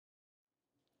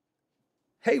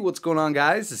Hey, what's going on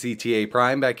guys? It's ETA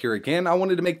Prime back here again. I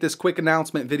wanted to make this quick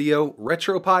announcement video.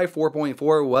 RetroPie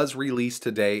 4.4 was released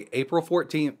today, April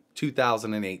 14th,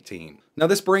 2018. Now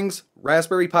this brings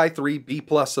Raspberry Pi 3 B+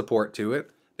 support to it.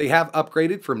 They have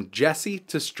upgraded from Jesse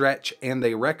to Stretch and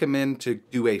they recommend to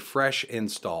do a fresh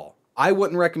install. I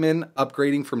wouldn't recommend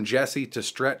upgrading from Jesse to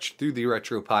Stretch through the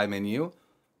RetroPie menu.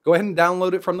 Go ahead and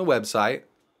download it from the website.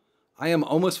 I am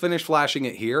almost finished flashing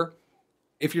it here.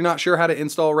 If you're not sure how to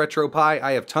install RetroPie,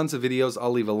 I have tons of videos. I'll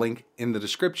leave a link in the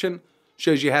description.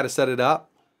 Shows you how to set it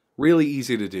up. Really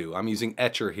easy to do. I'm using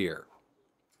Etcher here.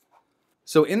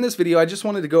 So in this video, I just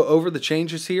wanted to go over the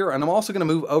changes here, and I'm also going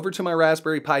to move over to my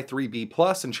Raspberry Pi 3 B+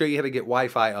 and show you how to get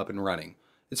Wi-Fi up and running.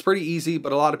 It's pretty easy,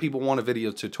 but a lot of people want a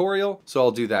video tutorial, so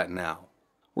I'll do that now.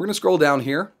 We're going to scroll down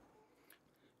here.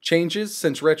 Changes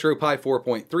since RetroPie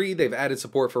 4.3, they've added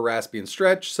support for Raspbian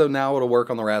Stretch, so now it'll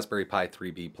work on the Raspberry Pi 3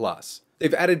 B+.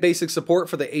 They've added basic support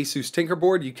for the Asus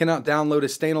Tinkerboard. You cannot download a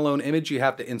standalone image, you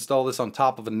have to install this on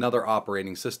top of another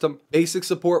operating system. Basic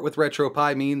support with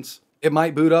RetroPie means it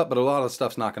might boot up, but a lot of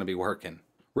stuff's not going to be working.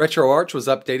 RetroArch was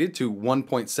updated to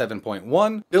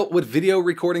 1.7.1, built with video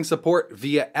recording support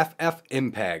via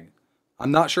FFmpeg.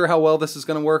 I'm not sure how well this is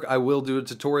going to work. I will do a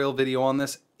tutorial video on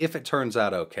this if it turns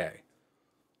out okay.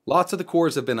 Lots of the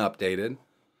cores have been updated.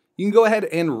 You can go ahead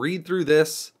and read through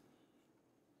this.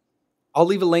 I'll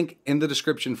leave a link in the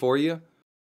description for you.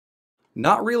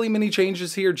 Not really many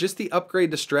changes here, just the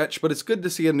upgrade to Stretch, but it's good to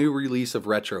see a new release of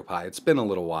RetroPie. It's been a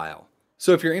little while.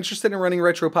 So if you're interested in running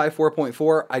RetroPie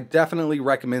 4.4, I definitely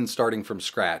recommend starting from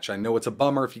scratch. I know it's a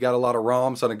bummer if you got a lot of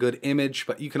ROMs on a good image,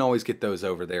 but you can always get those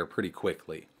over there pretty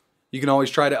quickly. You can always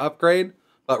try to upgrade,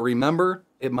 but remember,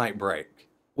 it might break.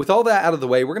 With all that out of the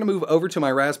way, we're going to move over to my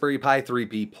Raspberry Pi 3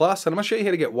 B+, and I'm going to show you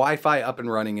how to get Wi-Fi up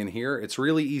and running in here. It's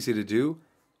really easy to do.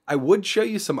 I would show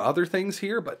you some other things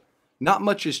here, but not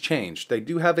much has changed. They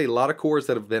do have a lot of cores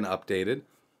that have been updated.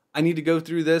 I need to go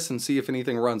through this and see if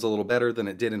anything runs a little better than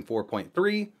it did in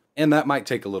 4.3, and that might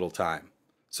take a little time.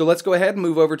 So let's go ahead and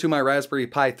move over to my Raspberry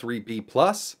Pi 3 B+,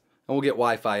 and we'll get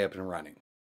Wi-Fi up and running.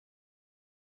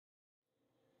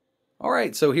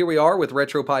 Alright, so here we are with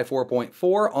RetroPie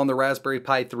 4.4 on the Raspberry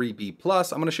Pi 3 B+. I'm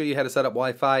going to show you how to set up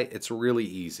Wi-Fi. It's really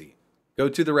easy. Go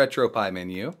to the RetroPie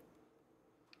menu.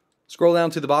 Scroll down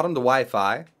to the bottom to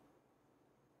Wi-Fi.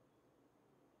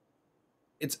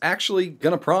 It's actually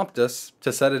going to prompt us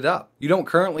to set it up. You don't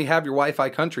currently have your Wi-Fi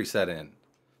country set in.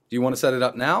 Do you want to set it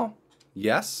up now?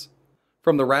 Yes.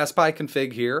 From the Raspberry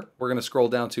config here, we're going to scroll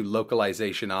down to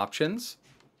localization options.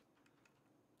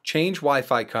 Change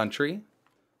Wi-Fi country.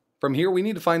 From here, we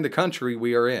need to find the country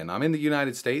we are in. I'm in the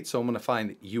United States, so I'm going to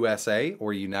find USA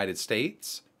or United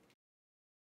States.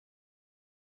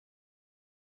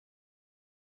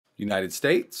 United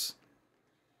States.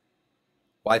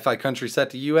 Wi-Fi country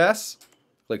set to US.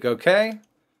 Click OK.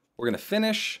 We're going to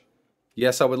finish.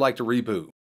 Yes, I would like to reboot.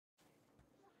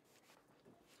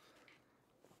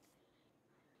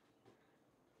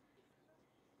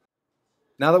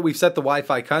 Now that we've set the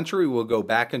Wi-Fi country, we'll go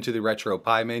back into the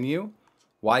RetroPie menu,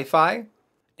 Wi-Fi,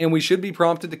 and we should be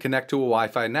prompted to connect to a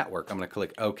Wi-Fi network. I'm going to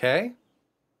click OK.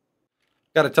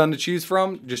 Got a ton to choose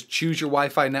from. Just choose your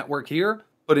Wi-Fi network here.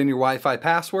 Put in your Wi-Fi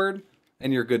password,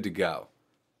 and you're good to go.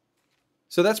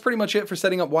 So that's pretty much it for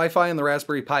setting up Wi-Fi on the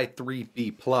Raspberry Pi 3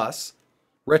 B+. RetroPie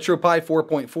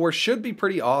 4.4 should be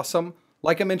pretty awesome.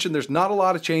 Like I mentioned, there's not a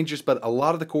lot of changes, but a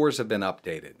lot of the cores have been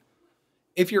updated.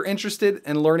 If you're interested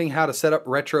in learning how to set up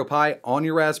RetroPie on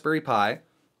your Raspberry Pi,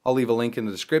 I'll leave a link in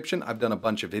the description. I've done a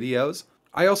bunch of videos.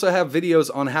 I also have videos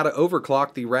on how to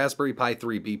overclock the Raspberry Pi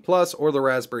 3 B+ or the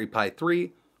Raspberry Pi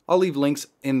 3. I'll leave links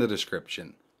in the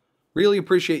description. Really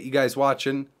appreciate you guys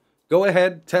watching. Go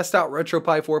ahead, test out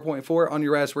RetroPie 4.4 on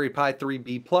your Raspberry Pi 3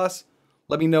 B+.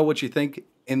 Let me know what you think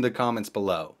in the comments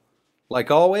below. Like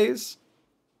always,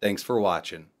 thanks for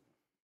watching.